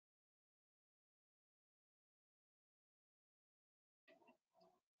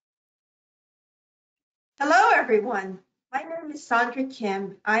Hello, everyone. My name is Sandra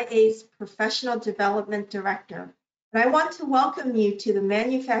Kim, IA's Professional Development Director, and I want to welcome you to the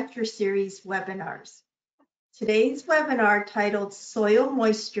Manufacture Series webinars. Today's webinar, titled Soil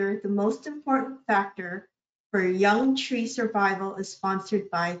Moisture, the Most Important Factor for Young Tree Survival, is sponsored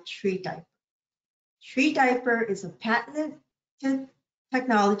by Tree Diaper. Tree Diaper is a patented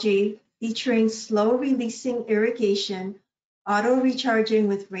technology featuring slow-releasing irrigation, auto-recharging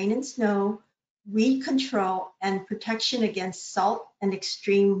with rain and snow, weed control, and protection against salt and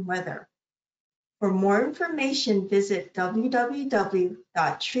extreme weather. For more information, visit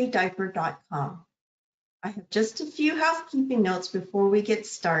www.treediaper.com. I have just a few housekeeping notes before we get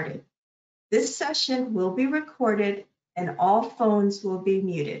started. This session will be recorded and all phones will be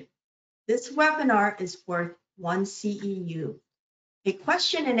muted. This webinar is worth 1 CEU. A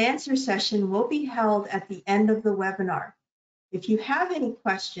question and answer session will be held at the end of the webinar. If you have any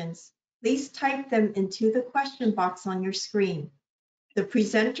questions, please type them into the question box on your screen. The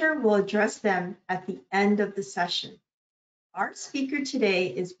presenter will address them at the end of the session. Our speaker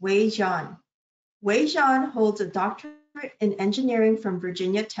today is Wei Zhan. Wei Zhan holds a doctorate in engineering from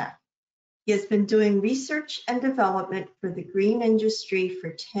Virginia Tech. He has been doing research and development for the green industry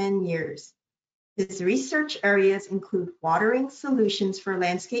for 10 years. His research areas include watering solutions for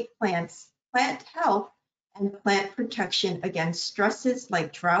landscape plants, plant health, and plant protection against stresses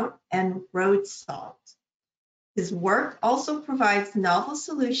like drought and road salt. His work also provides novel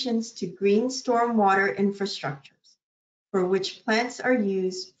solutions to green stormwater infrastructures, for which plants are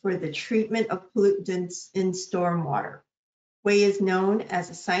used for the treatment of pollutants in stormwater. Wei is known as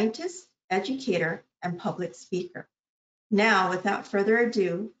a scientist, educator, and public speaker. Now, without further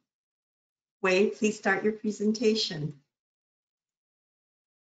ado, Wei, please start your presentation.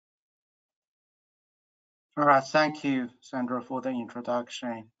 All right, thank you, Sandra, for the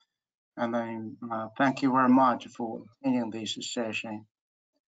introduction. And then thank you very much for attending this session.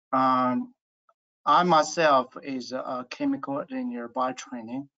 I myself is a chemical engineer by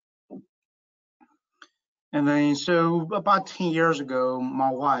training. And then so about 10 years ago,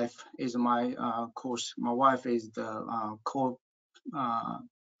 my wife is my wife is the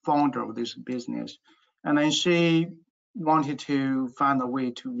co-founder of this business. And then she wanted to find a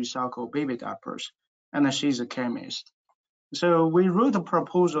way to recycle baby diapers. And then she's a chemist. So we wrote a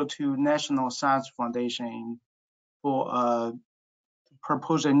proposal to National Science Foundation for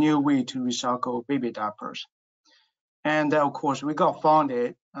propose a new way to recycle baby diapers. And of course, we got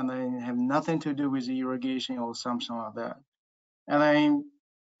funded, and then have nothing to do with irrigation or something like that. And then,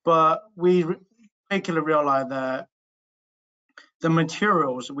 but we quickly realized that the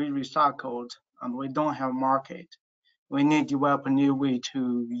materials we recycled, and we don't have a market. We need to develop a new way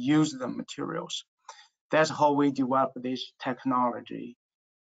to use the materials. That's how we develop this technology.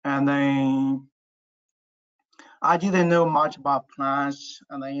 And then I didn't know much about plants,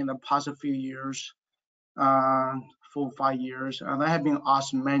 and then in the past few years, 4 or 5 years, and I have been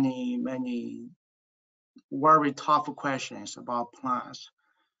asked many very tough questions about plants.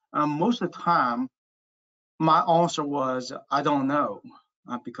 Most of the time, my answer was I don't know,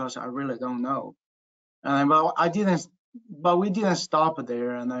 because I really don't know. But we didn't stop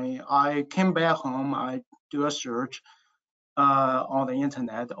there, and I came back home. I do a search on the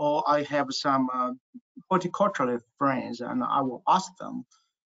internet, or I have some horticulturalist friends, and I will ask them.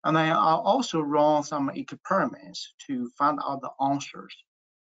 And I also run some experiments to find out the answers.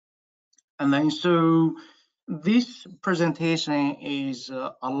 And then so this presentation is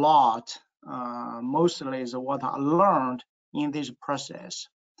a lot, mostly is what I learned in this process.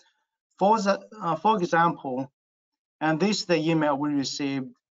 For example, and this is the email we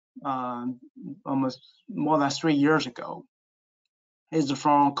received almost more than 3 years ago. It's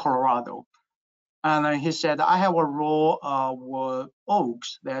from Colorado. And he said, I have a row of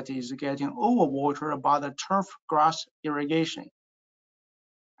oaks that is getting overwatered by the turf grass irrigation.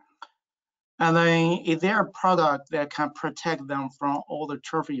 And then is there a product that can protect them from all the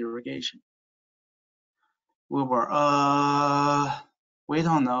turf irrigation? We were, we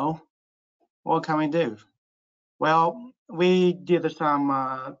don't know. What can we do? Well, we did some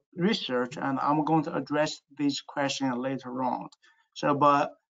research, and I'm going to address this question later on. So,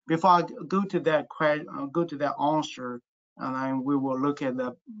 but before I go to that answer, and then we will look at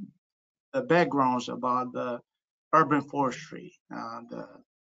the backgrounds about the urban forestry, and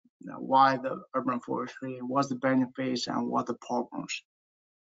why the urban forestry, what's the benefits and what the problems.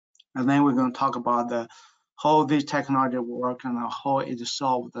 And then we're going to talk about how this technology works and how it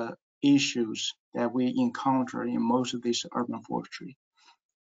solves the issues that we encounter in most of this urban forestry.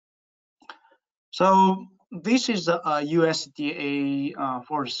 So this is a USDA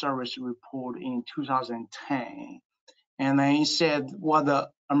Forest Service report in 2010. And then it said what the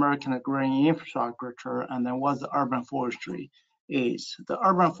American green infrastructure and then what the urban forestry is. The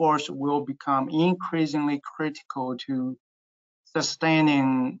urban forest will become increasingly critical to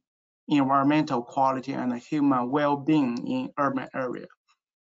sustaining environmental quality and human well-being in urban area.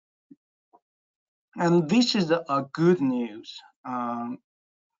 And this is a good news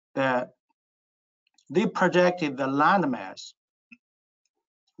that they projected the land mass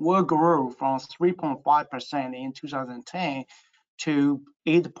will grow from 3.5% in 2010 to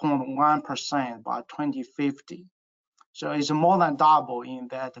 8.1% by 2050. So it's more than double in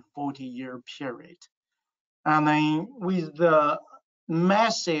that 40-year period. And then with the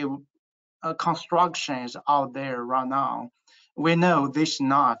massive constructions out there right now, we know this is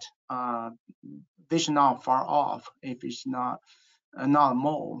not far off if it's not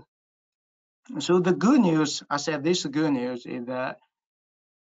more. So the good news, I said this good news is that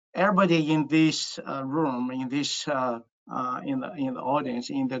everybody in this room, in this in the audience,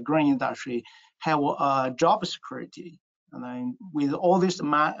 in the green industry, have job security. And then with all this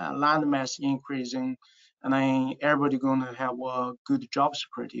land mass increasing, and then everybody going to have a good job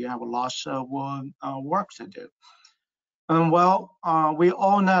security. You have lots of work to do. And well, we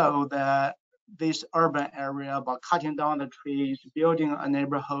all know that this urban area, by cutting down the trees, building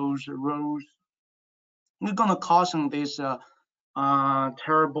neighborhoods, roads, we're going to cause this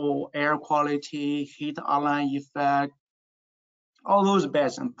terrible air quality, heat island effect, all those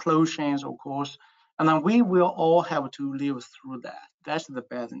bad and pollutions, of course. And then we will all have to live through that. That's the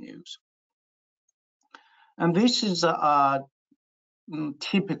bad news. And this is a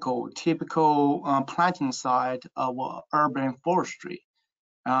typical planting site of urban forestry.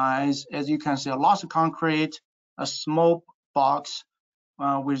 As you can see, lots of concrete, a small box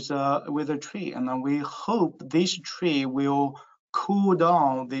with a tree, and then we hope this tree will cool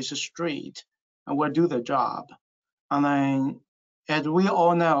down this street and will do the job. And then, as we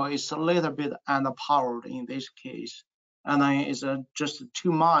all know, it's a little bit underpowered in this case, and then it's just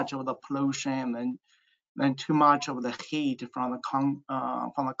too much of the pollution and too much of the heat from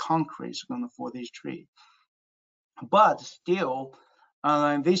the concrete for this tree. But still,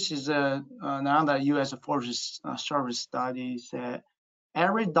 this is another U.S. Forest Service study that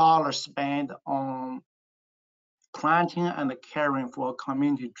every dollar spent on planting and caring for a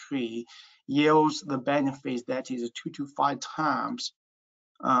community tree yields the benefits that is 2 to 5 times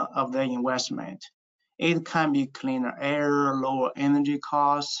of the investment. It can be cleaner air, lower energy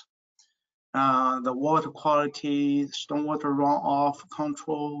costs, the water quality, stormwater runoff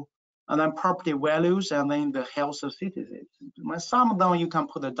control, and then property values, and then the health of citizens. Some of them you can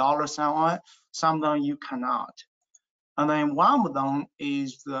put a dollar sign on it, some of them you cannot. And then one of them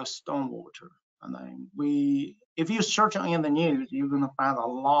is the stormwater. And then if you search in the news, you're going to find a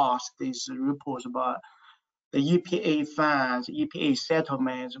lot of these reports about the EPA funds, EPA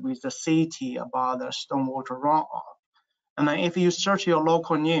settlements with the city about the stormwater runoff. And then if you search your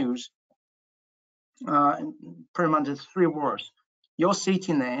local news, pretty much 3 words: your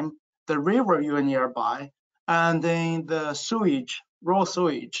city name, the river you're nearby, and then the sewage, raw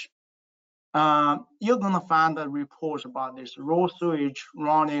sewage. You're going to find the reports about this raw sewage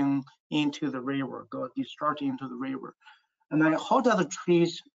running into the river, discharging into the river. And then how do the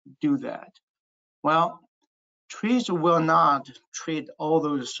trees do that? Well, trees will not treat all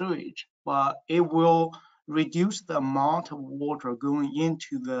those sewage, but it will reduce the amount of water going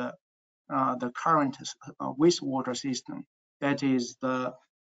into the current wastewater system. That is the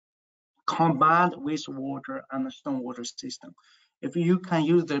combined wastewater and the stormwater system. If you can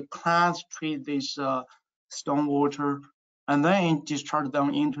use the plants treat this stormwater and then discharge them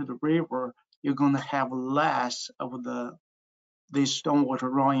into the river, you're going to have less of this stormwater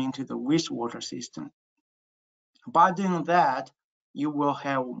run into the wastewater system. By doing that, you will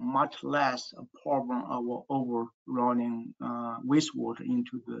have much less problem of overrunning wastewater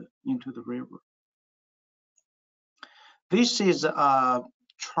into the river. This is a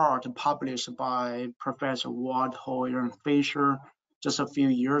chart published by Professor Ward, Hoyer, and Fisher just a few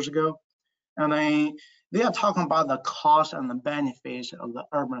years ago. And they are talking about the cost and the benefits of the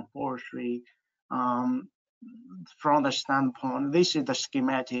urban forestry from the standpoint. This is the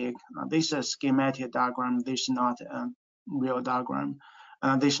schematic. This is a schematic diagram. This is not a real diagram.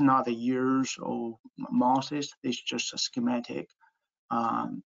 This is not the years or months. This is just a schematic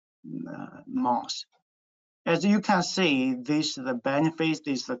months. As you can see, this is the benefits,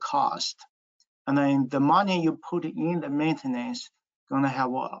 this is the cost. And then the money you put in the maintenance going to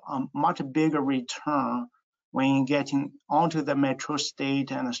have a much bigger return when you're getting onto the mature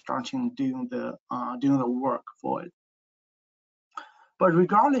state and starting doing the work for it. But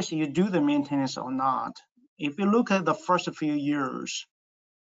regardless if you do the maintenance or not, if you look at the first few years,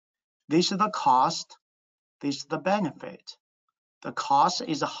 this is the cost, this is the benefit. The cost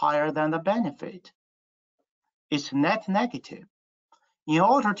is higher than the benefit. It's net negative. In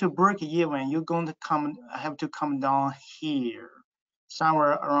order to break even, you're going to have to come down here,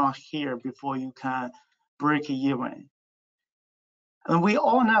 somewhere around here before you can break even. And we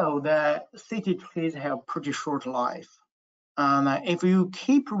all know that city trees have pretty short life. And if you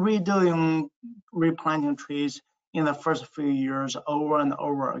keep replanting trees in the first few years over and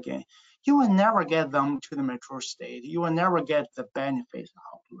over again, you will never get them to the mature state. You will never get the benefits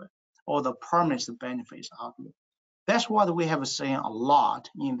out of it, or the promised benefits out of it. That's what we have seen a lot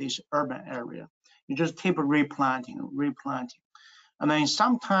in this urban area. You just keep replanting. And then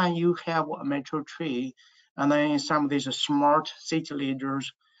sometimes you have a mature tree, and then some of these smart city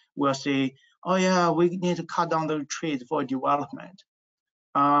leaders will say, oh yeah, we need to cut down the trees for development.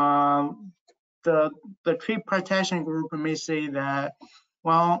 The tree protection group may say that,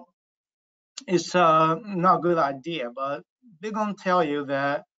 well, it's not a good idea, but they're going to tell you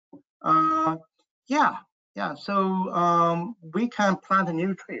that, yeah, so we can plant a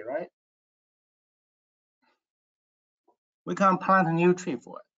new tree, right? We can plant a new tree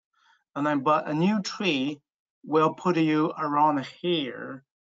for it. And then, but a new tree will put you around here,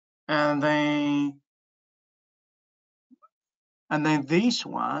 and then this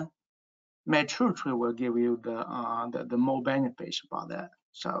one, mature tree, will give you the more benefits about that.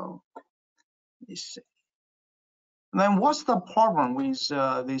 So let's see. And then what's the problem with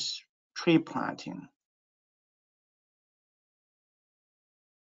this tree planting?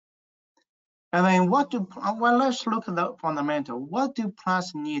 And then well, let's look at the fundamental. What do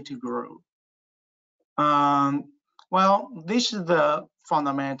plants need to grow? Well, this is the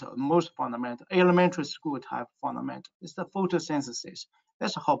fundamental, most fundamental, elementary school type fundamental. It's the photosynthesis.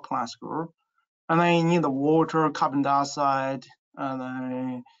 That's how plants grow. And then you need the water, carbon dioxide, and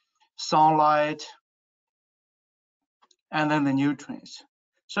then sunlight, and then the nutrients.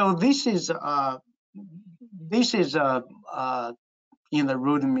 So this is in the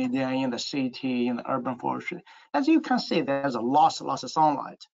rural media, in the city, in the urban forestry. As you can see, there's a lots of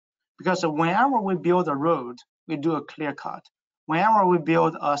sunlight. Because whenever we build a road, we do a clear cut. Whenever we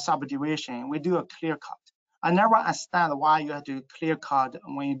build a subdivision, we do a clear cut. I never understand why you have to clear cut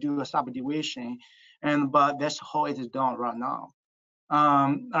when you do a subdivision, but that's how it is done right now.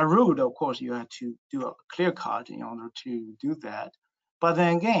 A road, of course, you have to do a clear cut in order to do that. But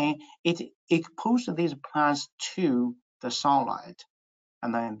then again, it exposes these plants to the sunlight.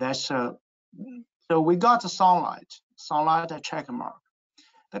 And then that's so we got the sunlight a check mark.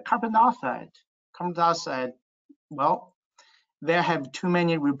 The carbon dioxide, well, there have too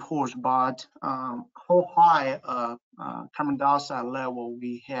many reports about how high carbon dioxide level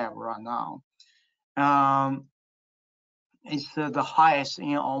we have right now. It's the highest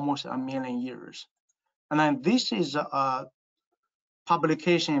in almost a million years. And then this is a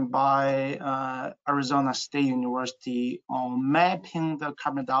publication by Arizona State University on mapping the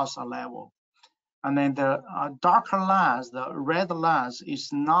carbon dioxide level. And then the darker lines, the red lines,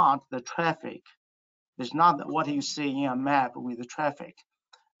 is not the traffic. It's not what you see in a map with the traffic.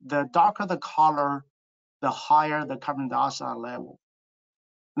 The darker the color, the higher the carbon dioxide level.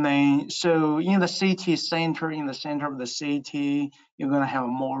 And then, so in the city center, in the center of the city, you're going to have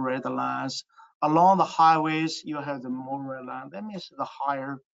more red lines. Along the highways, you have the more red lines. That means the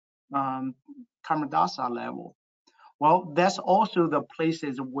higher carbon dioxide level. Well, that's also the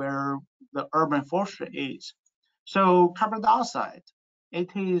places where the urban forestry is. So carbon dioxide,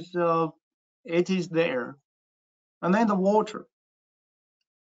 it is there. And then the water.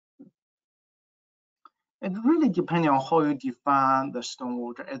 It really depends on how you define the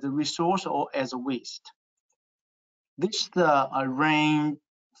stormwater, as a resource or as a waste. This is the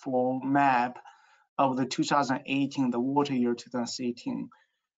rainfall map of the 2018, the water year 2018.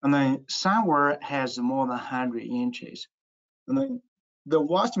 And then somewhere has more than 100 inches. And then the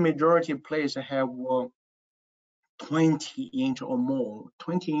vast majority of places have 20 inch or more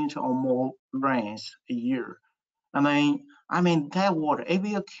rains a year. And then, I mean, that water, if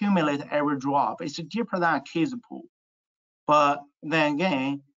you accumulate every drop, it's deeper than a kid's pool. But then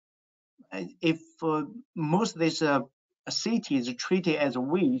again, if most of these cities are treated as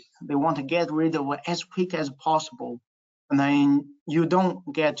waste, they want to get rid of it as quick as possible, and then you don't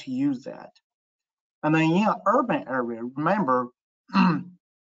get to use that. And then in an urban area, remember,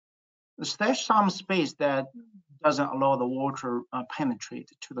 there's some space that doesn't allow the water penetrate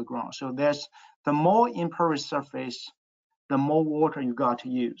to the ground. So the more impervious surface, the more water you got to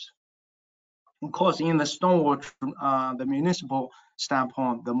use. Of course, in the stormwater, the municipal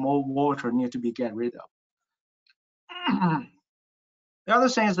standpoint, the more water need to be get rid of. The other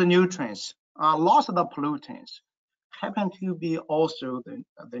thing is the nutrients. Lots of the pollutants happen to be also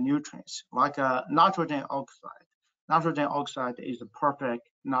the nutrients, like nitrogen oxide. Nitrogen oxide is the perfect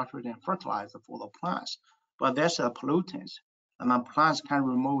nitrogen fertilizer for the plants, but that's a pollutant, and the plants can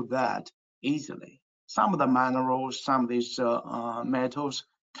remove that easily. Some of the minerals, some of these metals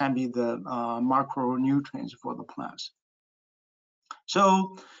can be the macronutrients for the plants.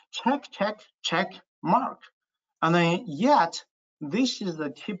 So check, mark. And then yet, this is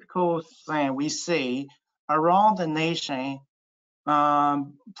the typical thing we see around the nation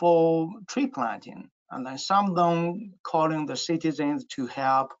for tree planting. And then some of them calling the citizens to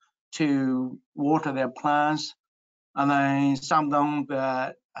help to water their plants. And then some of them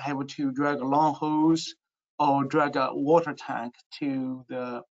that have to drag a long hose or drag a water tank to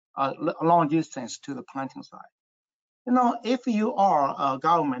the long distance to the planting site. You know, if you are a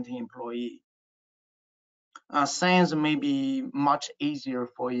government employee, things may be much easier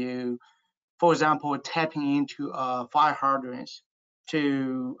for you. For example, tapping into fire hydrants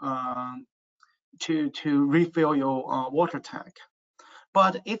to refill your water tank.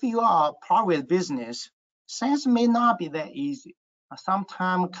 But if you are a private business, things may not be that easy.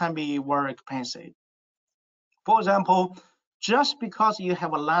 Sometimes can be very expensive. For example, just because you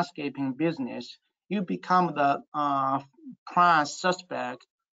have a landscaping business, you become the prime suspect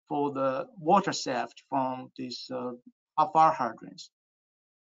for the water theft from these fire hydrants.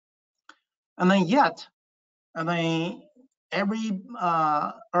 And then yet, every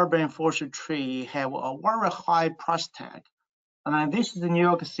urban forestry have a very high price tag. And then this is the New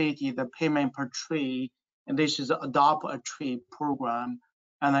York City, the payment per tree, and this is the Adopt a Tree program,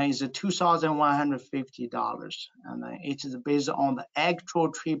 and then it's $2,150, and then it is based on the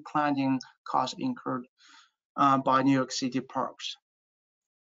actual tree planting cost incurred by New York City parks.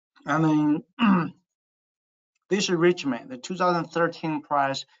 And then this is Richmond. The 2013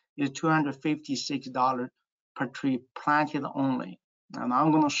 price is $256 per tree planted only. And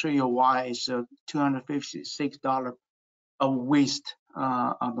I'm going to show you why it's $256 a waste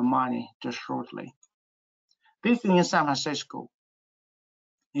of the money just shortly. This is in San Francisco.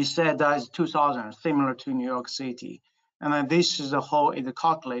 He said that it's 2,000, similar to New York City. And then this is the whole is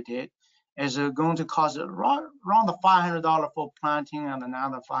calculated. It's going to cost around $500 for planting and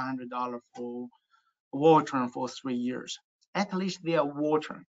another $500 for watering for 3 years. At least they are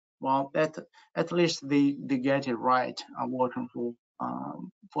watering. Well, at least they get it right, watering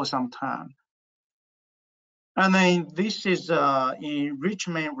for some time. And then this is in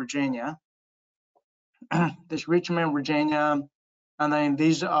Richmond, Virginia. This Richmond, Virginia, and then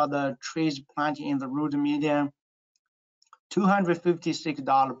these are the trees planted in the root median.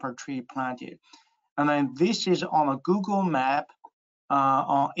 $256 per tree planted. And then this is on a Google map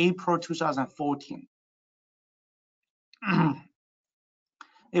on April 2014.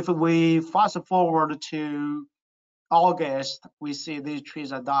 If we fast forward to August, we see these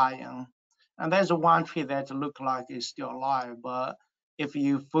trees are dying. And there's one tree that looks like it's still alive, but if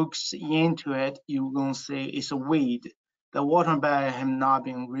you focus into it, you're going to see it's a weed. The water bag has not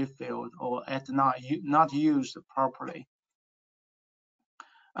been refilled or not used properly.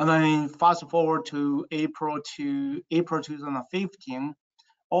 And then fast forward to April 2015,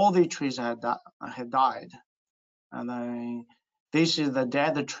 all the trees had died. And then this is the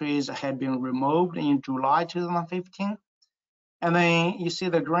dead trees had been removed in July 2015. And then you see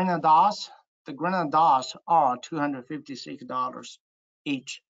the green dots. The green dots are $256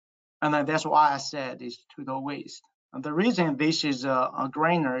 each. And then that's why I said it's total waste. And the reason this is a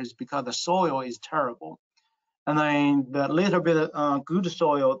greener is because the soil is terrible. And then the little bit of good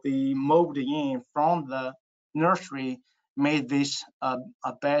soil they moved in from the nursery made this a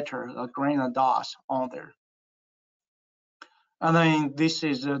greener dots on there. And then this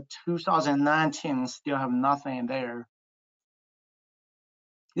is 2019, still have nothing there.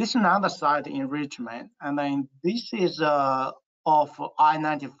 This is another site in Richmond, and then this is off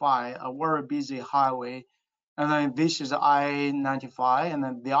I-95, a very busy highway, and then this is I-95, and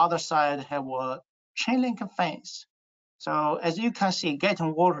then the other side have a chain link fence. So as you can see,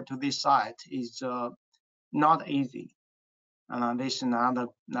 getting water to this site is not easy. And then this is another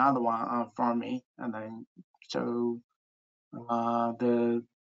one for me, and then so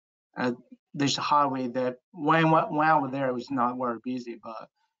this highway that when I was there was not very busy, but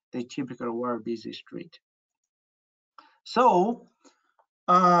the typical very busy street. So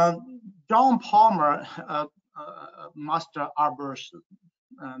John Palmer, master arborist,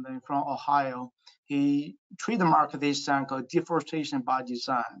 from Ohio, he trademarked this saying called deforestation by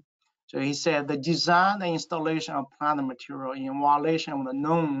design. So he said the design and installation of plant material in violation of the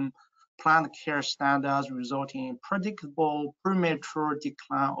known plant care standards resulting in predictable premature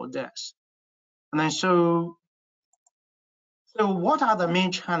decline or death. And then so what are the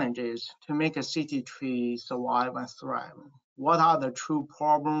main challenges to make a city tree survive and thrive? What are the true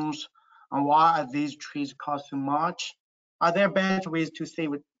problems, and why are these trees cost too much? Are there better ways to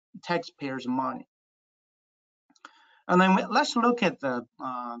save taxpayers' money? And then let's look at the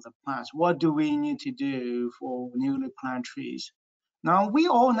plants. What do we need to do for newly planted trees? Now, we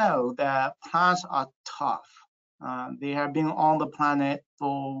all know that plants are tough. They have been on the planet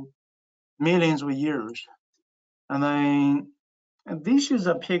for millions of years. And then this is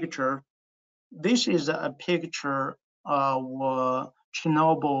a picture. This is a picture of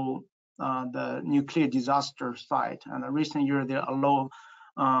Chernobyl, the nuclear disaster site. And in recent years, they allow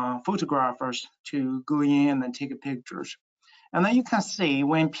photographers to go in and take pictures. And then you can see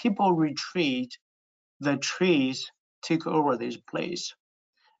when people retreat, the trees take over this place.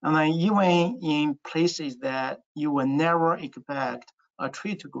 And then even in places that you would never expect a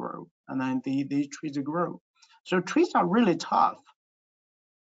tree to grow, and then the trees grow. So trees are really tough.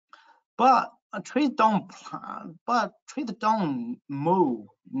 But trees don't move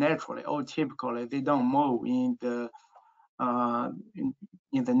naturally, or typically they don't move in the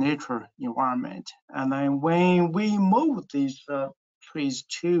nature environment. And then when we move these trees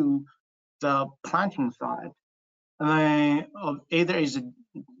to the planting site, and then either is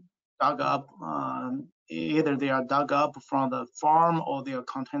dug up, either they are dug up from the farm or they are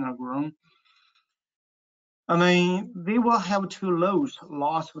container grown. And then they will have to lose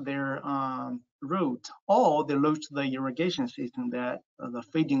their root, or they lose the irrigation system that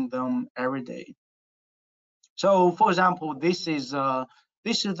feeding them every day. So, for example, this is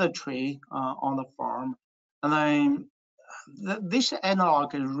the tree on the farm, and then this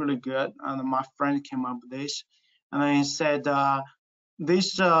analog is really good. And my friend came up with this, and then he said the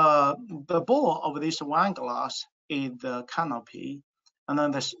ball of this wine glass is the canopy, and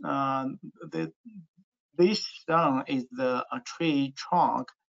then this stone is the tree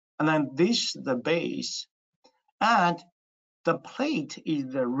trunk, and then this the base, and the plate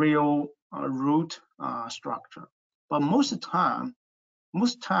is the real root structure. But most time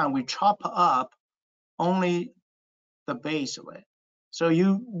we chop up only the base of it. So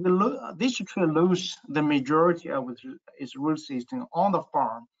this tree lose the majority of its root system on the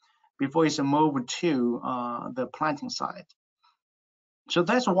farm before it's moved to the planting site. So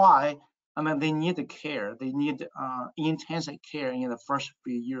that's why they need care. They need intensive care in the first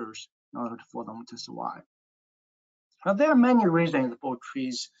few years in order for them to survive. But there are many reasons for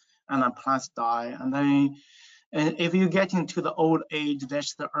trees and plants die. And then if you get into the old age,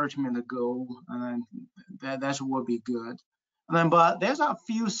 that's the ultimate goal, and that will be good. And then, but there's a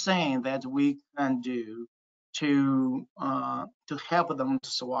few things that we can do to help them to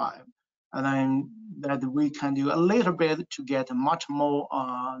survive, and then that we can do a little bit to get a much more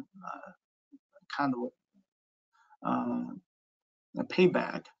kind of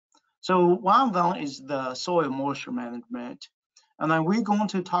payback. So one of them is the soil moisture management. And then we're going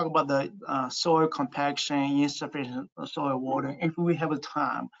to talk about the soil compaction, insufficient soil water, if we have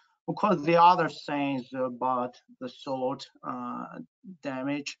time. Of course, the other things about the salt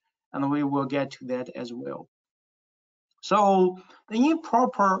damage, and we will get to that as well. So the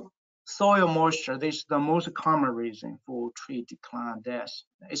improper soil moisture, this is the most common reason for tree decline death,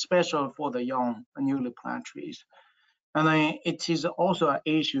 especially for the young newly planted trees. And then it is also an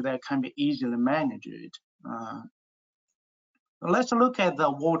issue that can be easily managed. Let's look at the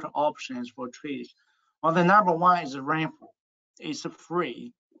water options for trees. Well, the number one is rainfall. It's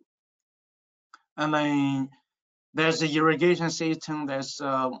free. And then there's the irrigation system. That's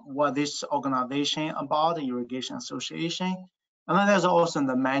what this organization about, the Irrigation Association. And then there's also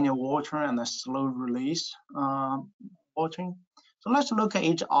the manual watering and the slow release watering. So let's look at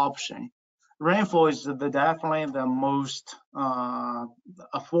each option. Rainfall is definitely the most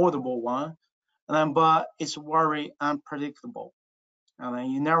affordable one, but it's very unpredictable. And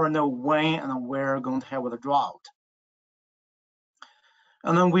then you never know when and where you're going to have the drought.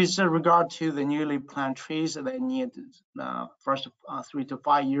 And then with regard to the newly planted trees, they need first 3 to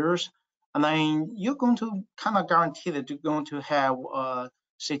 5 years. And then you're going to kind of guarantee that you're going to have a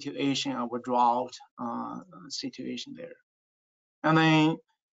situation of a drought situation there. And then,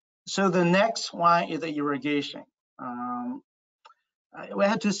 so the next one is the irrigation. We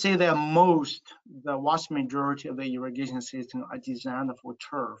have to say that the vast majority of the irrigation system are designed for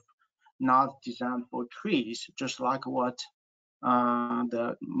turf, not designed for trees, just like what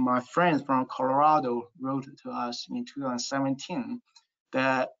my friends from Colorado wrote to us in 2017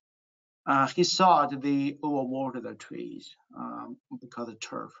 that he thought they overwater the trees because of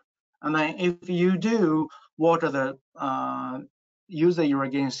turf. And then if you do water use the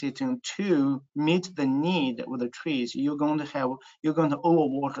irrigation system to meet the need of the trees, you're going to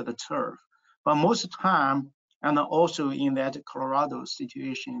overwater the turf. But most of the time, and also in that Colorado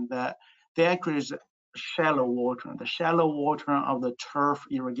situation, that the actually is shallow water. The shallow water of the turf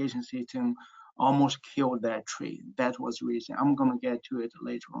irrigation system almost killed that tree. That was the reason. I'm going to get to it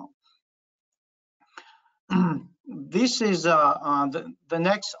later on. This is the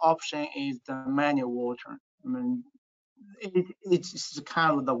next option is the manual water. I mean, it's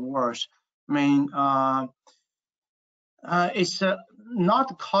kind of the worst. I mean, it's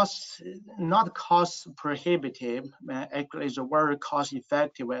not cost prohibitive. Actually, it's very cost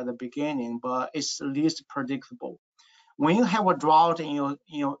effective at the beginning, but it's least predictable. When you have a drought in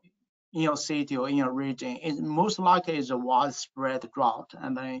your city or in your region, it most likely is a widespread drought,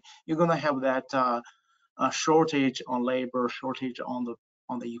 and then you're gonna have that shortage on labor, shortage on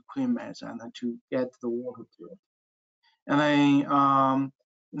the equipment, and to get the water to it. And then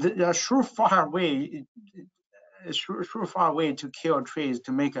the surefire way to kill trees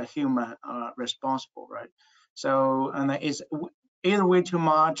to make a human responsible, right? So, and it's either way too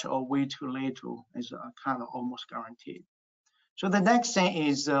much or way too little is kind of almost guaranteed. So the next thing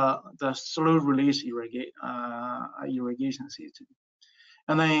is the slow release irrigation system.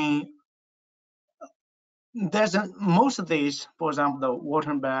 And then there's most of these, for example, the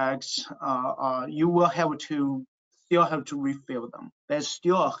water bags, you will still have to refill them. There's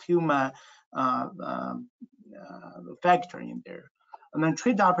still a human factor in there. And then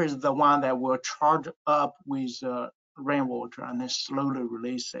tree dropper is the one that will charge up with rainwater and then slowly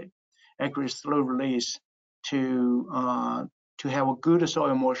release it. Actually, slow release to have a good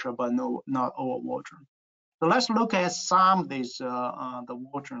soil moisture, but not overwater. So let's look at some of these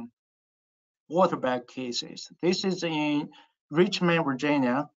the water bag cases. This is in Richmond,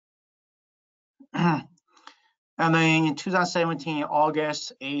 Virginia. And then in 2017,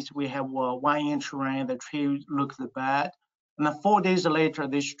 August 8th, we have a 1-inch rain. The tree looked bad. And then 4 days later,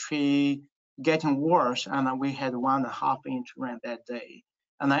 this tree getting worse, and then we had 1.5-inch rain that day.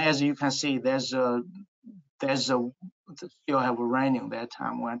 And then as you can see, there's still have raining that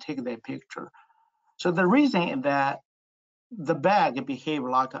time when I take that picture. So the reason is that the bag behaved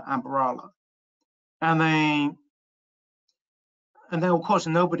like an umbrella. And then of course,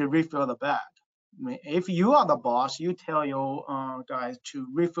 nobody refill the bag. I mean, if you are the boss, you tell your guys to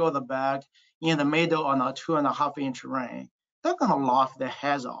refill the bag in the middle on a 2.5-inch rain. They're gonna laugh their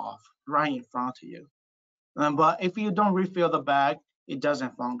heads off right in front of you. But if you don't refill the bag, it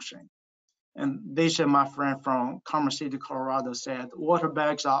doesn't function. And this is my friend from Commerce City, Colorado said, water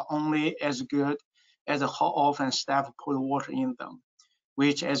bags are only as good as how often staff put water in them,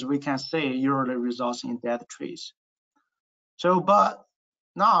 which, as we can see, usually results in dead trees. So, but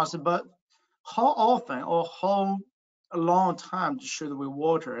how often or how long time should we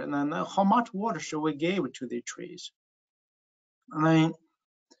water, and then how much water should we give to the trees? I mean,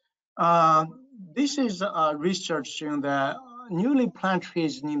 this is research showing that newly planted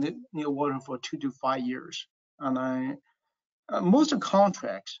trees need water for 2 to 5 years, and most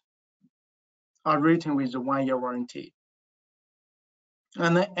contracts are written with a 1-year warranty.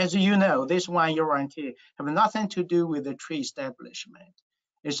 And as you know, this 1-year warranty have nothing to do with the tree establishment.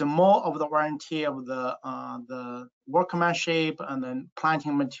 It's more of the warranty of the workmanship and then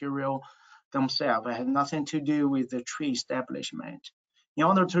planting material themselves. It has nothing to do with the tree establishment. In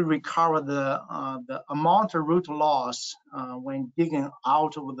order to recover the amount of root loss when digging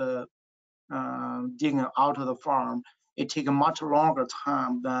out of the farm, it takes a much longer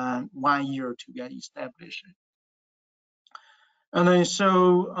time than 1 year to get established. And then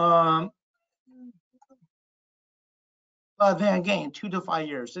but then again, 2 to 5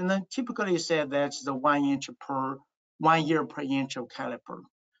 years. And then typically said that's the 1 year per inch of caliper.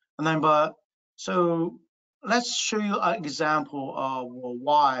 And then, so let's show you an example of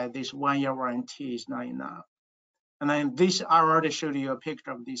why this 1-year warranty is not enough. And then this, I already showed you a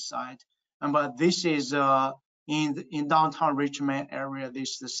picture of this site. But this is in downtown Richmond area.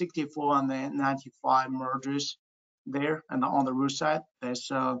 This is the 64 and then 95 merges there, and on the roadside.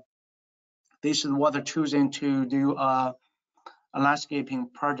 This is what they're choosing to do a landscaping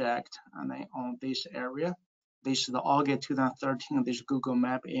project, and then on this area. This is the August 2013, this Google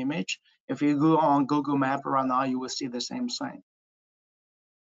Map image. If you go on Google Map right now, you will see the same thing.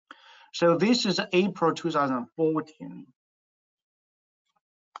 So this is April 2014.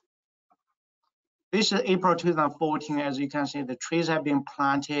 This is April 2014. As you can see, the trees have been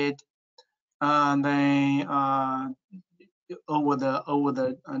planted, and then over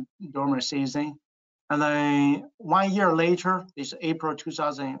the dormant season. And then 1 year later, this April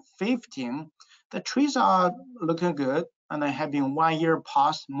 2015, the trees are looking good, and they have been 1 year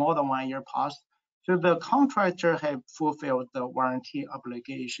past, more than 1 year past. So the contractor have fulfilled the warranty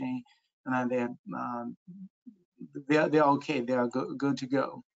obligation, and then they're okay, they are good to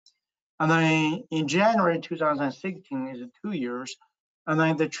go. And then in January 2016 is 2 years, and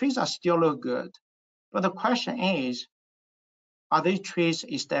then the trees are still look good. But the question is, are these trees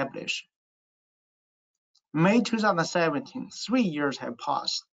established? May 2017, 3 years have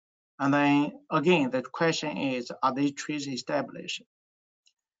passed. And then again, the question is, are these trees established?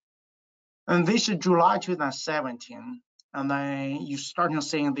 And this is July 2017. And then you starting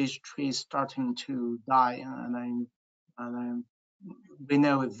seeing these trees starting to die. And then we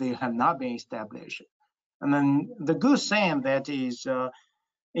know they have not been established. And then the good thing that is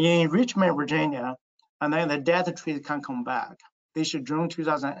in Richmond, Virginia, and then the dead trees can come back. This is June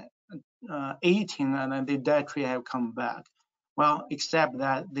 2018, and then the dead tree have come back. Well, except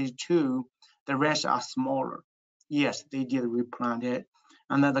that these two, the rest are smaller. Yes, they did replant it,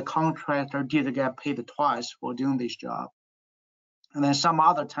 and then the contractor did get paid twice for doing this job. And then some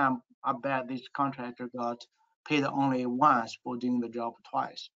other time, I bet this contractor got paid only once for doing the job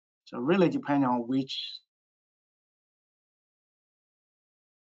twice. So really depending on which.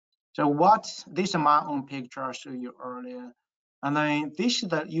 So this is my own picture I showed you earlier. And then this is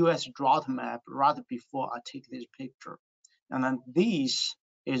the US drought map right before I take this picture. And then this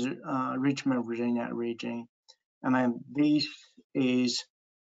is Richmond, Virginia region. And then this is,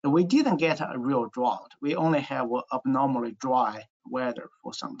 we didn't get a real drought. We only have abnormally dry weather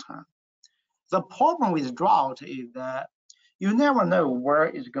for some time. The problem with drought is that you never know where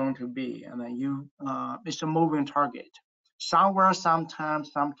it's going to be. And then it's a moving target. Somewhere, sometime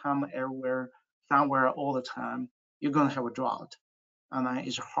everywhere, somewhere all the time, you're going to have a drought. And then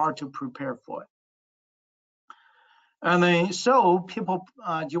it's hard to prepare for it. And then so people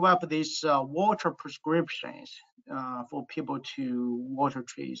develop these water prescriptions for people to water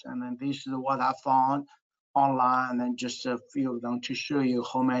trees. And then this is what I found online, and just a few of them to show you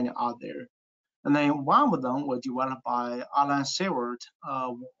how many are there. And then one of them was developed by Alan Seward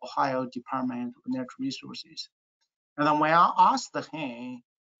of Ohio Department of Natural Resources. And then when I asked him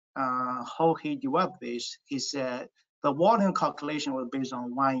how he developed this, he said the volume calculation was based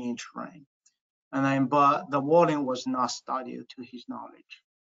on 1 inch rain. And then, but the volume was not studied to his knowledge.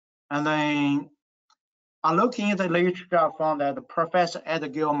 And then I looked into the literature, I found that Professor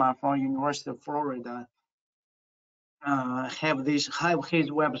Ed Gilman from University of Florida have his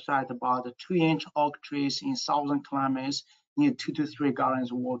website about the 2-inch oak trees in southern climates need 2 to 3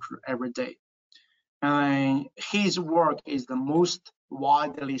 gallons of water every day. And his work is the most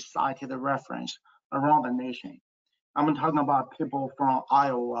widely cited reference around the nation. I'm talking about people from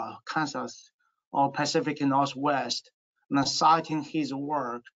Iowa, Kansas, or Pacific Northwest, and citing his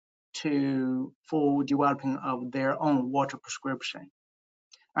work for developing of their own water prescription.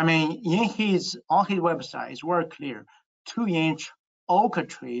 I mean, on his website, it's very clear: 2-inch oak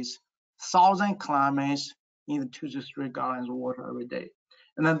trees, southern climates, need 2 to 3 gallons of water every day.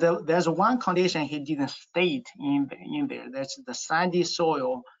 And then there's one condition he didn't state in there. That's the sandy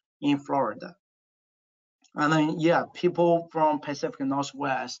soil in Florida. And then, yeah, people from Pacific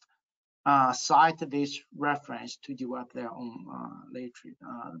Northwest cite this reference to develop their own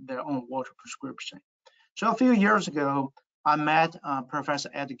their own water prescription. So a few years ago, I met Professor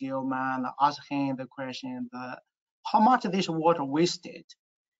Ed Gilman, asked him the question that how much of this water wasted?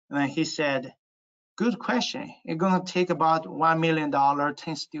 And then he said, good question. It's going to take about $1 million,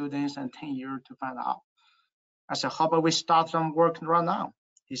 10 students, and 10 years to find out. I said, how about we start some work right now?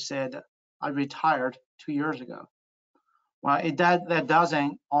 He said, I retired 2 years ago. Well, that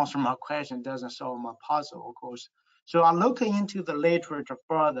doesn't answer my question, doesn't solve my puzzle, of course. So I looked into the literature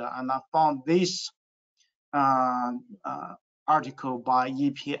further, and I found this article by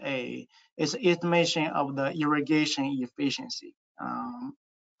EPA. It's estimation of the irrigation efficiency.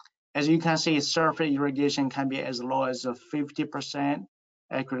 As you can see, surface irrigation can be as low as 50%.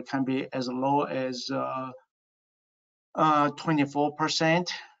 Accurate can be as low as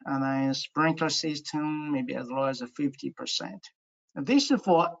 24%, and then sprinkler system maybe as low as 50%. And this is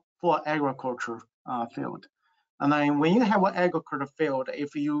for agriculture field. And then when you have an agriculture field,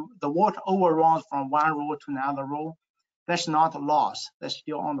 if the water overruns from one row to another row, that's not a loss, that's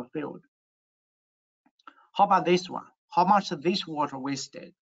still on the field. How about this one? How much of this water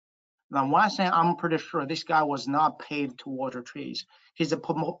wasted? Now, one thing I'm pretty sure, this guy was not paid to water trees. His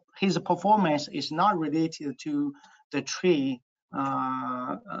performance is not related to the tree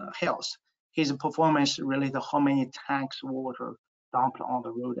health. His performance related to how many tanks of water dumped on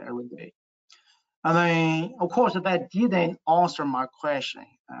the road every day. And then, of course, that didn't answer my question.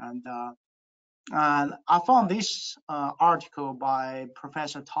 And I found this article by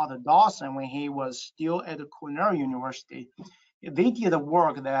Professor Todd Dawson when he was still at Cornell University. They did a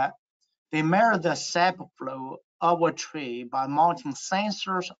work that they measured the sap flow of a tree by mounting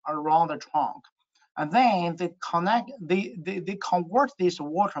sensors around the trunk. And then they convert this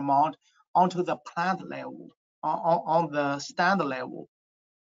water amount onto the plant level, on the stand level.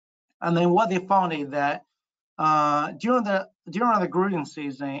 And then what they found is that during the growing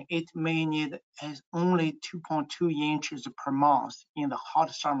season, it may need only 2.2 inches per month in the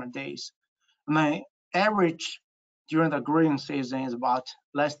hot summer days. And then average during the growing season is about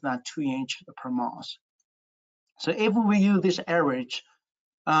less than 2 inches per month. So if we use this average,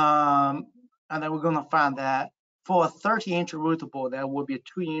 and then we're going to find that for a 30-inch root ball, that would be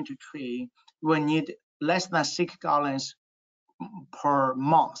a 2-inch tree, we need less than 6 gallons per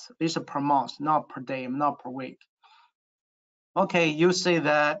month. This is per month, not per day, not per week. Okay, you see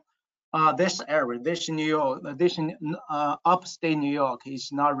that this area, this New York, this upstate New York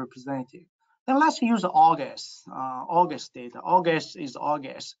is not representative. Then let's use August, August data. August is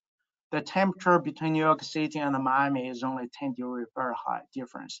August. The temperature between New York City and Miami is only 10 degrees Fahrenheit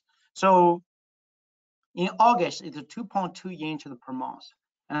difference. So in August, it's 2.2 inches per month.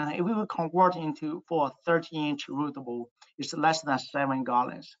 And if we will convert into for a 30-inch rootable, it's less than 7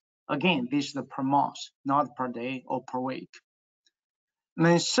 gallons. Again, this is per month, not per day or per week.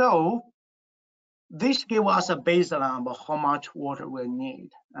 And so this gives us a baseline about how much water we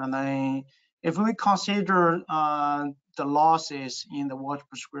need. And then if we consider the losses in the water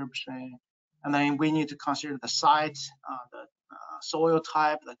prescription, and then we need to consider the site, the soil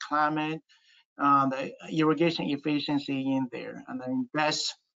type, the climate, the irrigation efficiency in there, and then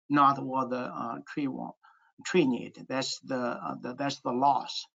that's not what the tree need. That's the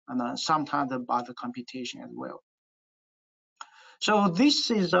loss, and then sometimes about the computation as well. So this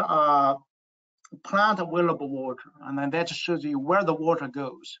is plant available water, and then that shows you where the water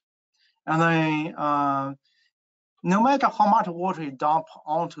goes. And then no matter how much water you dump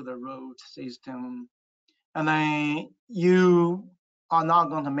onto the road system, and then you are not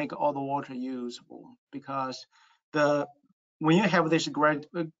going to make all the water usable, because when you have this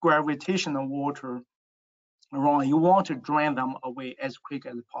gravitational water around, you want to drain them away as quick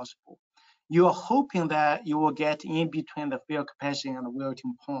as possible. You are hoping that you will get in between the fill capacity and the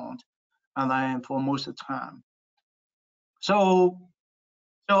wilting point, and then for most of the time. So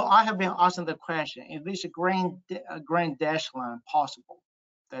I have been asking the question: is this green dash line possible?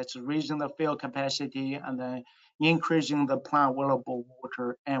 That's raising the fill capacity and then increasing the plant available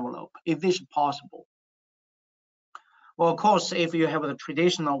water envelope. Is this possible? Well, of course, if you have the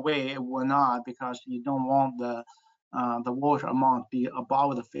traditional way, it will not, because you don't want the water amount be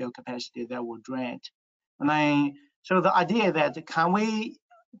above the fill capacity that will drain it. And then, so the idea that can we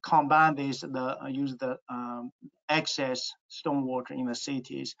combine this, use the excess stormwater in the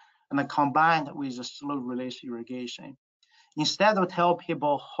cities, and then combine it with the slow release irrigation. Instead of tell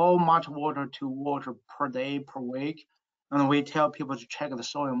people how much water to water per day, per week, and we tell people to check the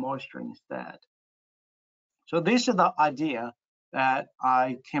soil moisture instead. So this is the idea that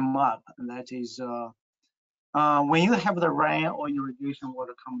I came up, and that is when you have the rain or irrigation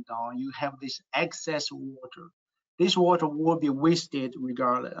water come down, you have this excess water. This water will be wasted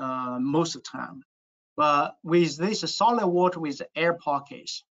regardless most of the time. But with this solid water with air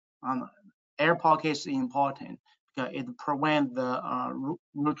pockets, air pockets is important because it prevents the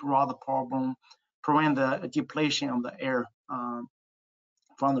root rot problem, prevent the depletion of the air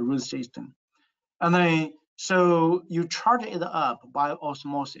from the root system. And then, so you charge it up by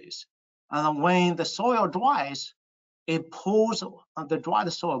osmosis. And when the soil dries, it pulls, the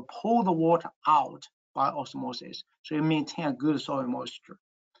dried soil pull the water out by osmosis. So you maintain good soil moisture.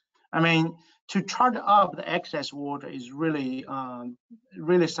 I mean, to charge up the excess water is really,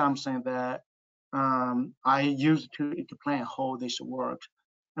 really something that I use to plan how this works.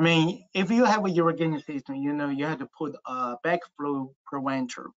 I mean, if you have a irrigation system, you know you have to put a backflow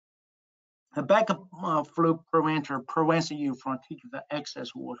preventer. A backflow preventer prevents you from taking the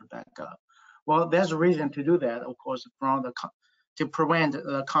excess water back up. Well, there's a reason to do that, of course, to prevent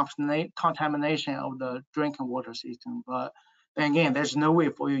the contamination of the drinking water system. But then again, there's no way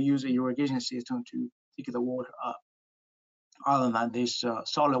for you to use an irrigation system to take the water up, other than this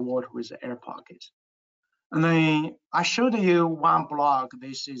solid water with the air pockets. And then I showed you one block.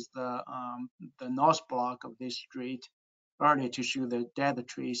 This is the north block of this street earlier to show the dead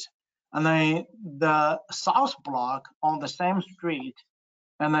trees. And then the south block on the same street,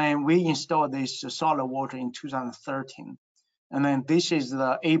 and then we installed this solar water in 2013. And then this is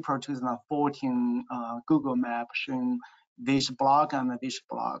the April 2014 Google map showing this block and this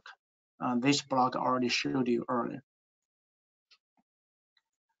block. This block I already showed you earlier.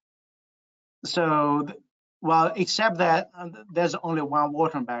 So, well, except that there's only one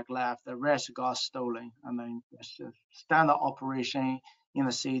water bag left, the rest got stolen. And then it's a standard operation in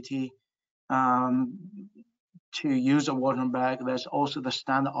the city to use a water bag. There's also the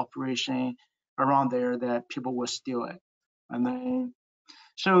standard operation around there that people will steal it. And then,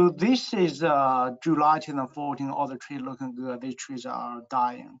 so this is July 2014, all the trees looking good. These trees are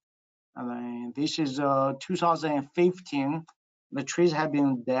dying. And then this is 2015, the trees have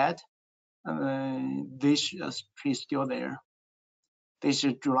been dead. This tree is still there. This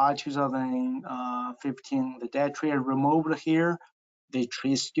is July 2015. The dead tree is removed here. The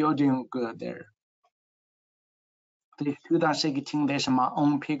tree is still doing good there. This 2016, this is my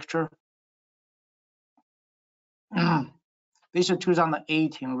own picture. This is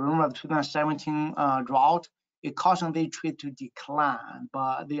 2018. Remember the 2017 drought? It caused the tree to decline,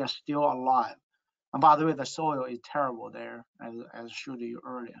 but they are still alive. And by the way, the soil is terrible there, as I showed you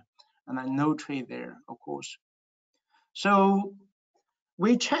earlier. And then no tree there, of course. So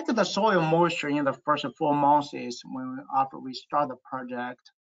we check the soil moisture in the first 4 months after we start the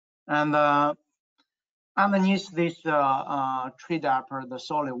project. And underneath this tree diaper, the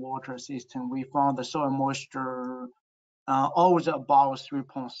solid water system, we found the soil moisture always above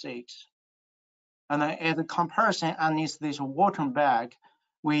 3.6. And then as a comparison, underneath this water bag,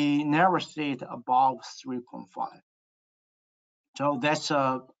 we never see it above 3.5. So that's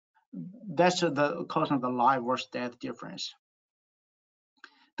the cause of the live versus dead difference.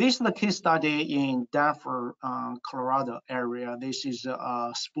 This is the case study in Denver, Colorado area. This is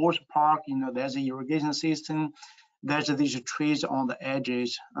a sports park. There's an irrigation system. There's these trees on the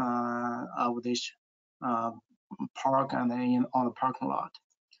edges of this park and then on the parking lot.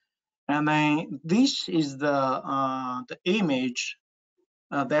 And then this is the image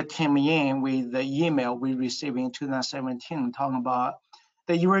that came in with the email we received in 2017 talking about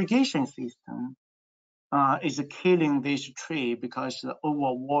the irrigation system is killing this tree because of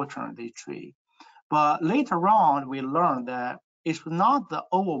overwatering the tree. But later on, we learned that it's not the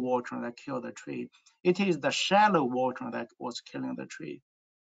overwatering that killed the tree. It is the shallow watering that was killing the tree.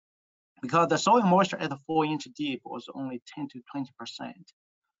 Because the soil moisture at 4 inch deep was only 10 to 20%.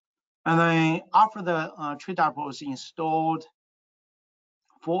 And then after the tree diaper was installed,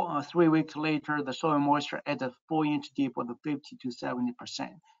 3 weeks later, the soil moisture at the 4 inch deep was 50 to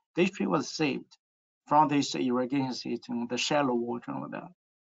 70%. This tree was saved from this irrigation system, the shallow water with that.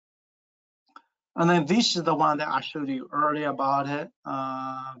 And then this is the one that I showed you earlier about it.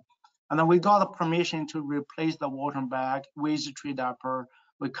 And then we got the permission to replace the water bag with the tree diaper.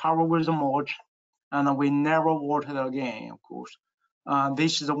 We cover with the mulch, and then we never watered again, of course.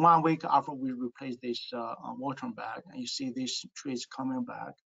 This is 1 week after we replaced this water bag, and you see these trees coming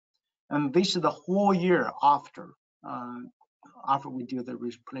back. And this is the whole year after we do the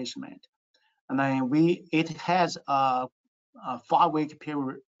replacement. And then it has a 5-week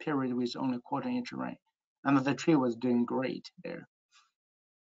period with only 1/4 inch rain, and the tree was doing great there.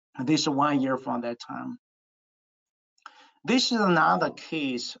 And this is 1 year from that time. This is another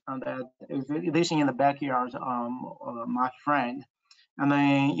case that this is in the backyard of my friend. And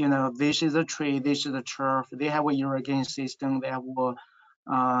then this is a tree, this is a turf. They have an irrigation system. They have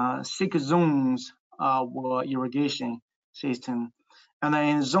 6 zones of irrigation system. And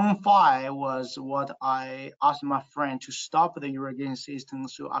then zone 5 was what I asked my friend to stop the irrigation system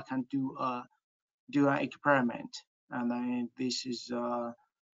so I can do an experiment. And then this is the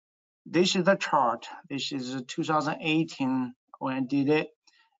chart. This is 2018 when I did it.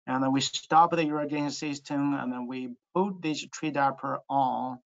 And then we stopped the irrigation system, and then we put this tree diaper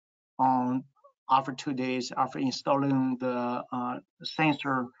on after 2 days after installing the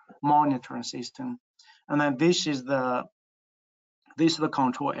sensor monitoring system. And then this is the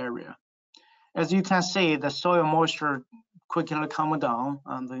control area. As you can see, the soil moisture quickly come down,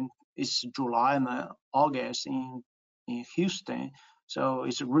 and then it's July and August in Houston, so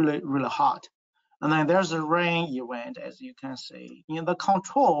it's really, really hot. And then there's a rain event, as you can see. In the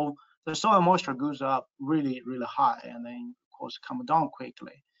control, the soil moisture goes up really, really high, and then of course come down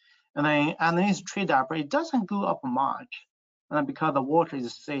quickly. And then this tree diaper, it doesn't go up much, and because the water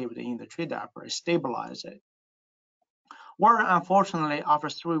is saved in the tree diaper, it stabilizes it. Well, unfortunately, after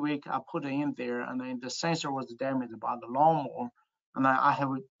 3 weeks, I put it in there, and then the sensor was damaged by the lawnmower, and I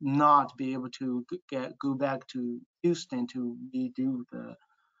have not been able to go back to Houston to redo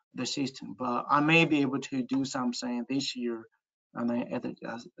the system. But I may be able to do something this year, and then at a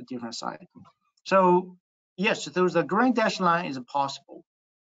different site. So yes, there's a green dash line is possible,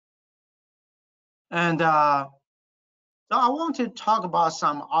 and so I want to talk about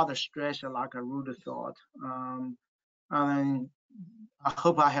some other stress like a root thought. And I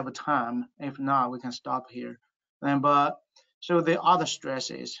hope I have time. If not, we can stop here. But so the other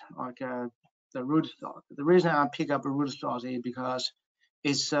stresses, like the root thought. The reason I pick up a root thought is because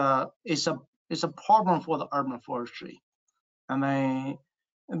it's a problem for the urban forestry. And then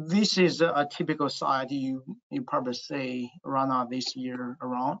this is a typical site you probably see right now this year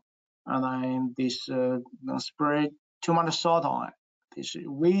around. And then this spray too much salt on it. This is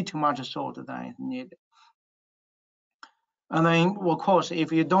way too much salt than is needed. And then, of course,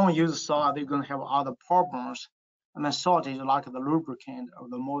 if you don't use salt, you're going to have other problems. And then salt is like the lubricant of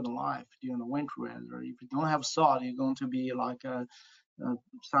the modern life during the winter weather. If you don't have salt, you're going to be like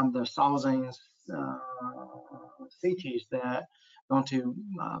some of the thousands cities that going to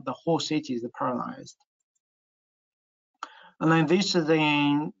the whole city is paralyzed. And then this is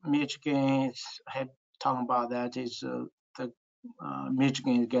in Michigan. Had talking about that is the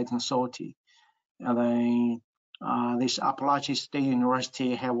Michigan is getting salty. And then this Appalachian State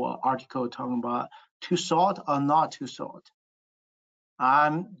University have an article talking about too salt or not too salt. I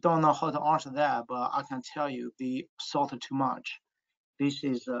don't know how to answer that, but I can tell you the salt too much. This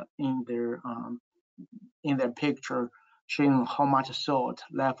is in their picture showing how much salt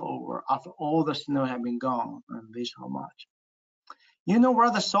left over after all the snow have been gone, and this how much. You know where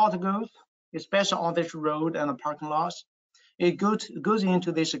the salt goes, especially on this road and the parking lots? It goes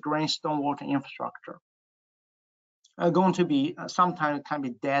into this green stormwater infrastructure. Going to be sometimes can be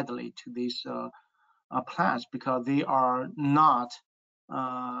deadly to these plants because they are not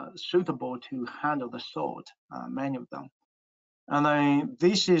suitable to handle the salt, many of them. And then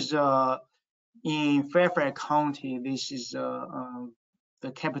this is in Fairfax County. This is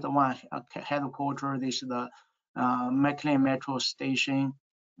the Capital One headquarters. This is the McLean Metro Station.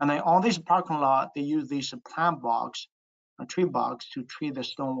 And then on this parking lot, they use this plant box, a tree box, to treat the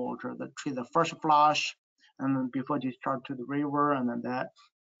stormwater, treat the first flush, and then before discharge to the river, and then that.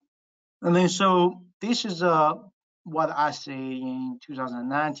 And then so this is what I see in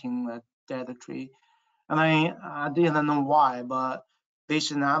 2019 dead tree. And I didn't know why, but this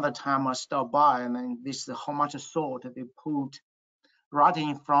is another time I stopped by, and then this is how much salt they put right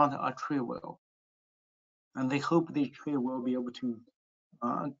in front of a tree well. And they hope the tree will be able to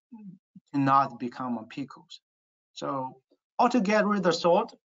not become pickles. So how to get rid of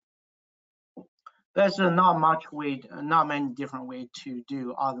salt? There's not many different ways to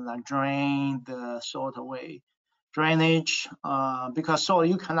do other than drain the salt away. Drainage, because salt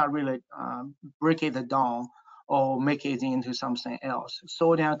you cannot really break it down or make it into something else.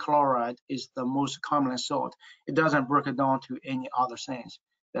 Sodium chloride is the most common salt. It doesn't break it down to any other things.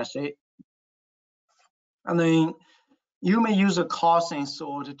 That's it. And then you may use a calcium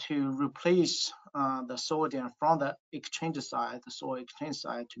salt to replace the sodium from the exchange side, the soil exchange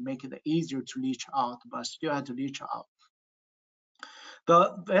side, to make it easier to leach out, but still have to leach out.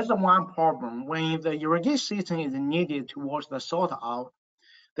 There's one problem. When the irrigation system is needed to wash the salt out,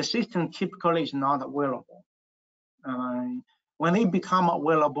 the system typically is not available. When they become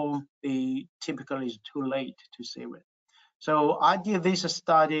available, they typically is too late to save it. So I did this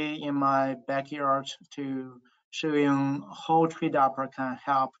study in my backyard to showing how tree diaper can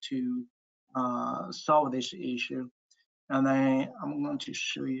help to solve this issue. And then I'm going to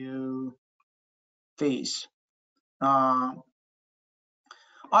show you this.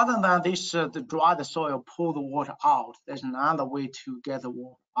 Other than this, the dry the soil, pull the water out. There's another way to get the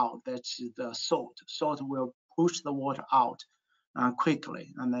water out. That's the salt. Salt will push the water out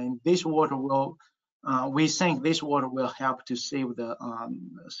quickly, and then this water will. We think this water will help to save the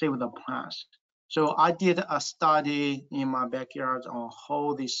plants. So I did a study in my backyard on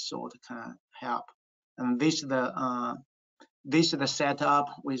how this salt can help, and this is the setup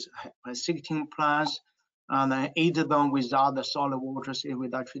with 16 plants. And then 8 of them without the solid water, say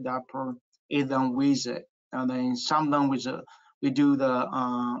without tree diaper, 8 of them with it. And then some of them we do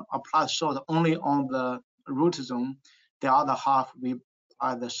the apply salt only on the root zone. The other half we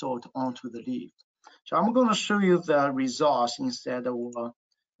apply the salt onto the leaf. So I'm going to show you the results instead of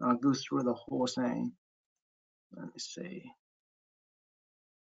go through the whole thing. Let me see.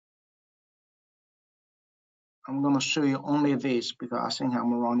 I'm going to show you only this because I think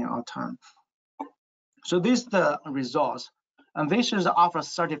I'm running out of time. So this is the results. And this is after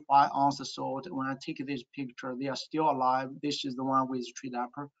 35 ounces salt. When I take this picture, they are still alive. This is the one with tree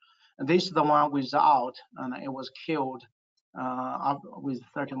diaper. And this is the one without, and it was killed with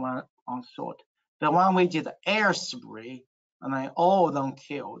 31 ounce salt. The one we did air spray, and then all of them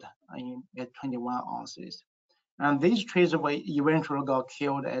killed at 21 ounces. And these trees were eventually got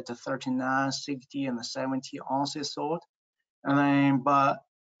killed at 39, 60, and 70 ounces salt. And then, but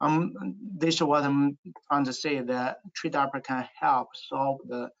this is what I'm trying to say, that tree diaper can help solve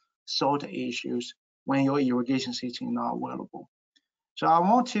the salt issues when your irrigation system is not available. So I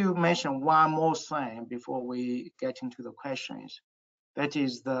want to mention one more thing before we get into the questions. That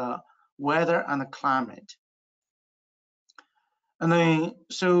is the weather and the climate. And then,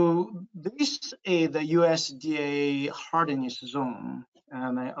 so this is the USDA hardiness zone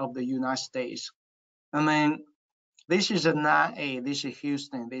of the United States. And then this is a 9A, this is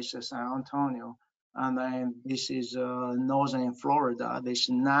Houston, this is San Antonio, and then this is northern Florida, this is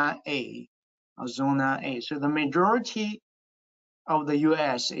 9A, zone 9A. So the majority of the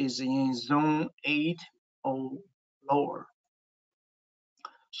US is in zone 8 or lower.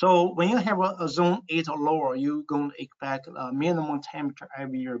 So when you have a zone 8 or lower, you're going to expect a minimum temperature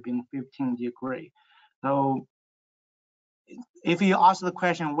every year being 15 degrees. So if you ask the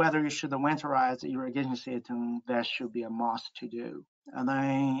question whether you should winterize the irrigation system, that should be a must to do. And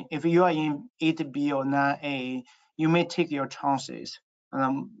then if you are in 8B or 9A, you may take your chances.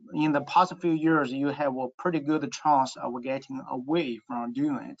 In the past few years, you have a pretty good chance of getting away from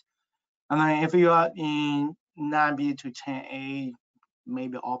doing it. And then if you are in 9B to 10A,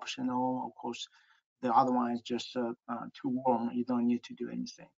 maybe optional. Of course, the other one is just too warm. You don't need to do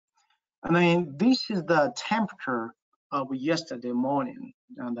anything. And then this is the temperature of yesterday morning.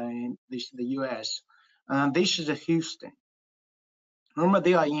 And then this is the US. And this is Houston. Remember,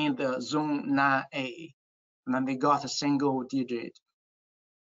 they are in the zone 9A. And then they got a single digit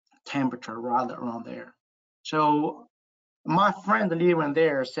temperature right around there. So my friend living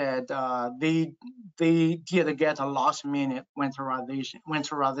there said they did get a last minute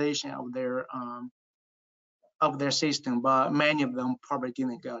winterization of their system, but many of them probably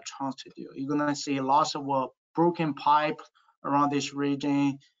didn't get a chance to do. You're gonna see lots of broken pipe around this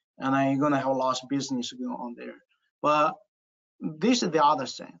region, and then you're gonna have lots of business going on there. But this is the other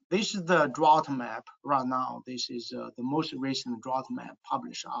thing. This is the drought map right now. This is the most recent drought map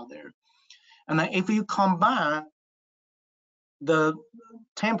published out there. And then if you combine the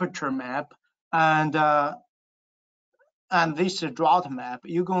temperature map and this drought map,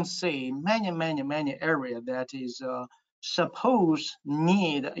 you're going to see many areas that is supposed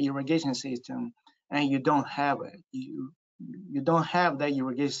need irrigation system, and you don't have it. You don't have that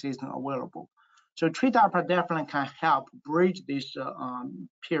irrigation system available. So tree diaper definitely can help bridge this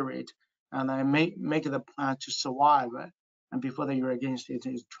period and then make the plant to survive and before the irrigation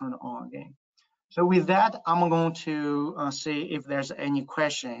system is turned on again. So with that, I'm going to see if there's any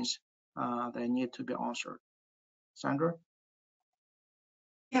questions that need to be answered. Sandra?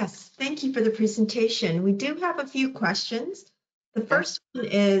 Yes, thank you for the presentation. We do have a few questions. The first one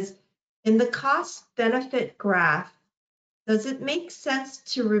is, in the cost benefit graph, does it make sense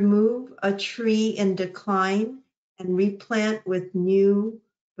to remove a tree in decline and replant with new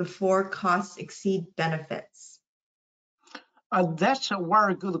before costs exceed benefits? That's a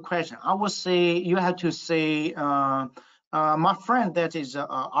very good question. I would say you have to say, my friend that is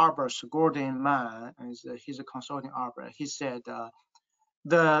arborist, Gordon Mann, he's a consulting arborist. He said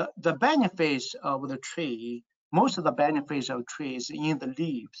the benefits of the tree, most of the benefits of trees in the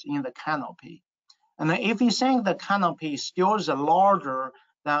leaves, in the canopy. And if you think the canopy still is larger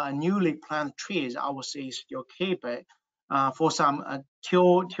than a newly planted trees, I would say still keep it for some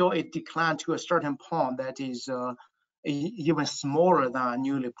till it declines to a certain point that is even smaller than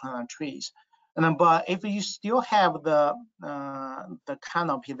newly planted trees. And then, but if you still have the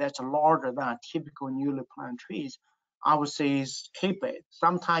canopy that's larger than typical newly planted trees, I would say keep it.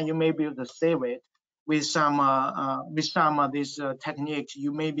 Sometimes you may be able to save it with some of these techniques.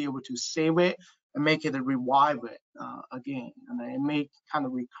 You may be able to save it and make it revive it again, and then it may kind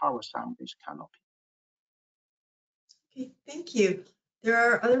of recover some of this canopy. Okay, thank you. There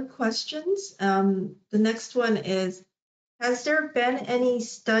are other questions. The next one is, has there been any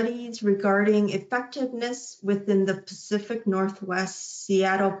studies regarding effectiveness within the Pacific Northwest,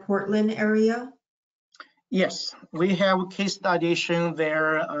 Seattle, Portland area? Yes, we have case studies shown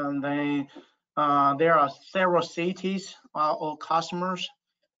there, and there are several cities or customers.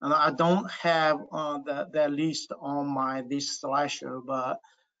 And I don't have that list on this slideshow, but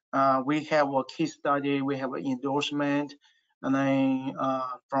we have a case study, we have an endorsement, and then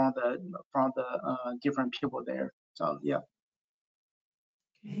from the different people there. So yeah.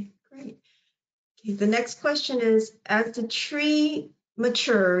 Okay, great. Okay, the next question is, as the tree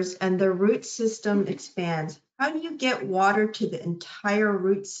matures and the root system expands, how do you get water to the entire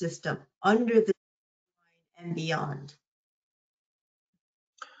root system under the line and beyond?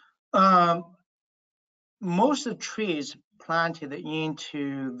 Most trees planted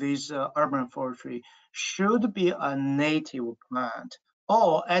into this urban forestry should be a native plant,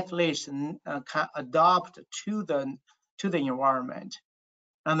 or at least can adapt to the environment.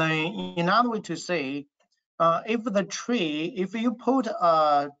 And then, in other way to say, if you put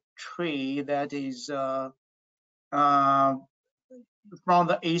a tree that is from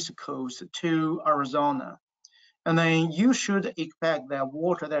the East Coast to Arizona, and then you should expect that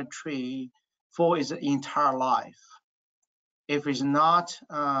water that tree for its entire life. If it's not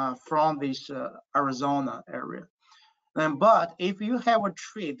from this Arizona area. But if you have a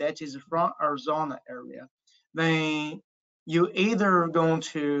tree that is from Arizona area, then you either going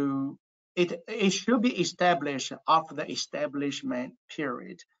to, it should be established after the establishment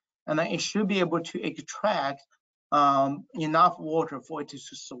period. And then it should be able to extract enough water for it to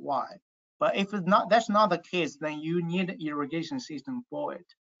survive. But if it's not, that's not the case, then you need an irrigation system for it.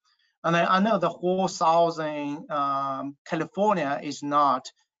 And I know the whole southern California is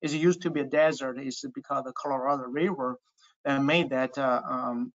used to be a desert. It's because the Colorado River made that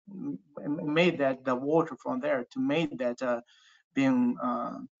the water from there to make that being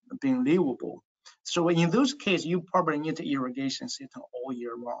livable. So in those cases, you probably need the irrigation system all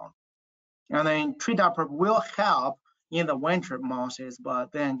year long. And then tree topper will help in the winter months,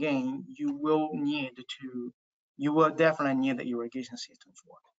 but then again, you will definitely need the irrigation system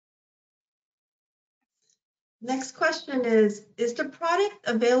for it. Next question is the product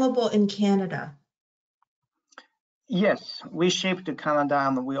available in Canada? Yes, we ship to Canada,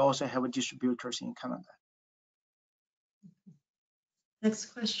 and we also have distributors in Canada.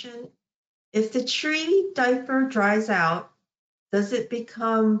 Next question. If the tree diaper dries out, does it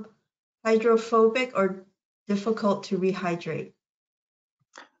become hydrophobic or difficult to rehydrate?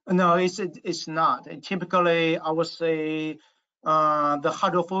 No, it's not. Typically, I would say the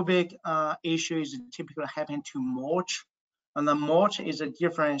hydrophobic issue is typically happening to mulch, and the mulch is a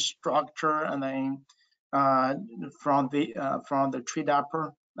different structure, and then from the tree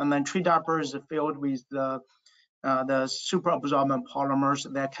diaper, and then tree diaper is filled with the super absorbent polymers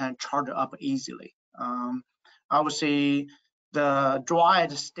that can charge up easily. I would say the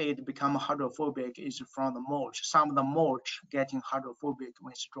dried state become hydrophobic is from the mulch. Some of the mulch getting hydrophobic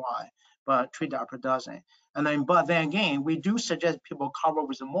when it's dry, but tree diaper doesn't. But then again, we do suggest people cover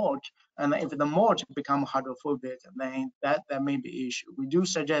with the mulch, and if the mulch become hydrophobic, then that may be an issue. We do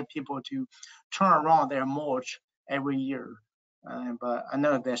suggest people to turn around their mulch every year, but I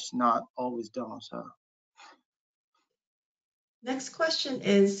know that's not always done. So. Next question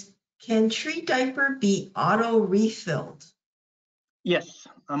is, can tree diaper be auto refilled? Yes,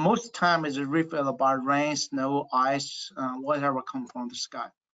 most time is refilled by rain, snow, ice, whatever comes from the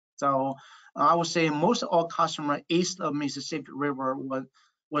sky. So I would say most of our customers east of Mississippi River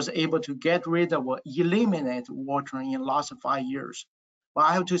was able to get rid of or eliminate watering in the last 5 years. But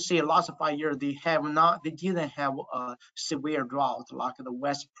I have to say, last 5 years they didn't have a severe drought like the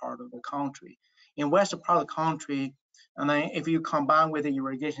west part of the country. In west part of the country, and then if you combine with the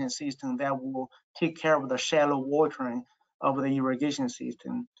irrigation system, that will take care of the shallow watering of the irrigation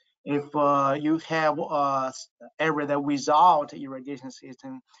system. If you have area that without irrigation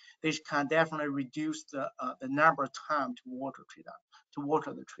system, this can definitely reduce the number of time to water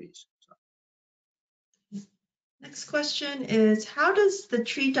the trees. So. Next question is, how does the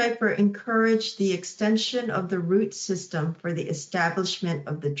tree diaper encourage the extension of the root system for the establishment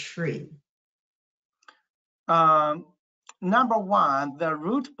of the tree? Number one, the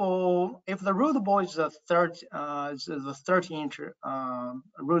root ball, if the root ball is a 30-inch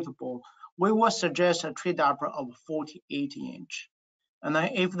root ball, we would suggest a tree diaper of 48 inch. And then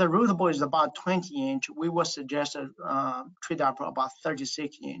if the root ball is about 20 inch, we would suggest a tree diaper about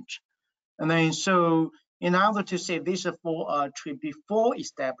 36 inch. And then so in order to say this is for a tree before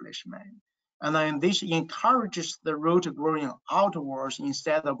establishment, and then this encourages the root growing outwards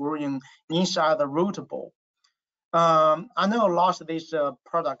instead of growing inside the root ball. I know a lot of this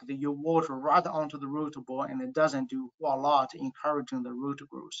product that you water right onto the root ball, and it doesn't do a lot encouraging the root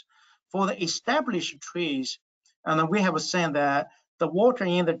growth. For the established trees, and we have seen that the water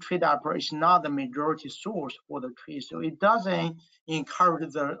in the tree diaper is not the majority source for the tree, so it doesn't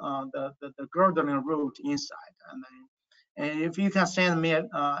encourage the girdling root inside. And if you can send me an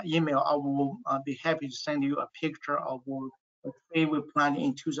email, I will be happy to send you a picture of The tree we planted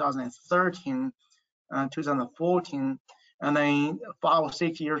in 2013, 2014, and then 5 or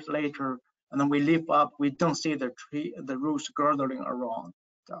 6 years later, and then we lift up, we don't see the tree, the roots girdling around.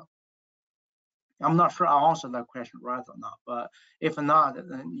 So I'm not sure I answered that question right or not, but if not,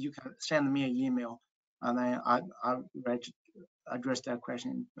 then you can send me an email, and then I'll address that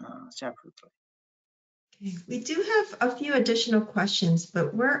question separately. Okay. We do have a few additional questions,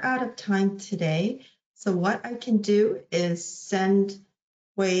 but we're out of time today. So what I can do is send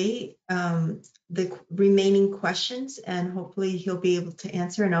Wei the remaining questions, and hopefully he'll be able to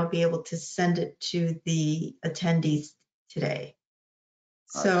answer, and I'll be able to send it to the attendees today.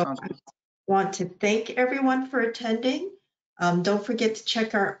 So I want to thank everyone for attending. Don't forget to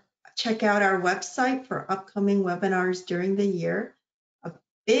check out our website for upcoming webinars during the year. A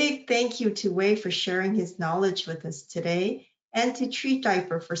big thank you to Wei for sharing his knowledge with us today, and to Tree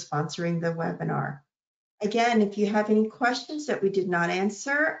Diaper for sponsoring the webinar. Again, if you have any questions that we did not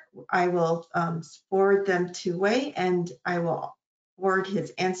answer, I will forward them to Wei, and I will forward his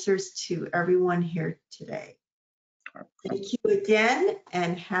answers to everyone here today. Thank you again,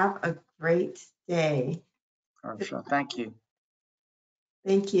 and have a great day. Sure. Thank you.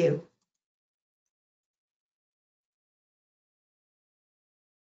 Thank you.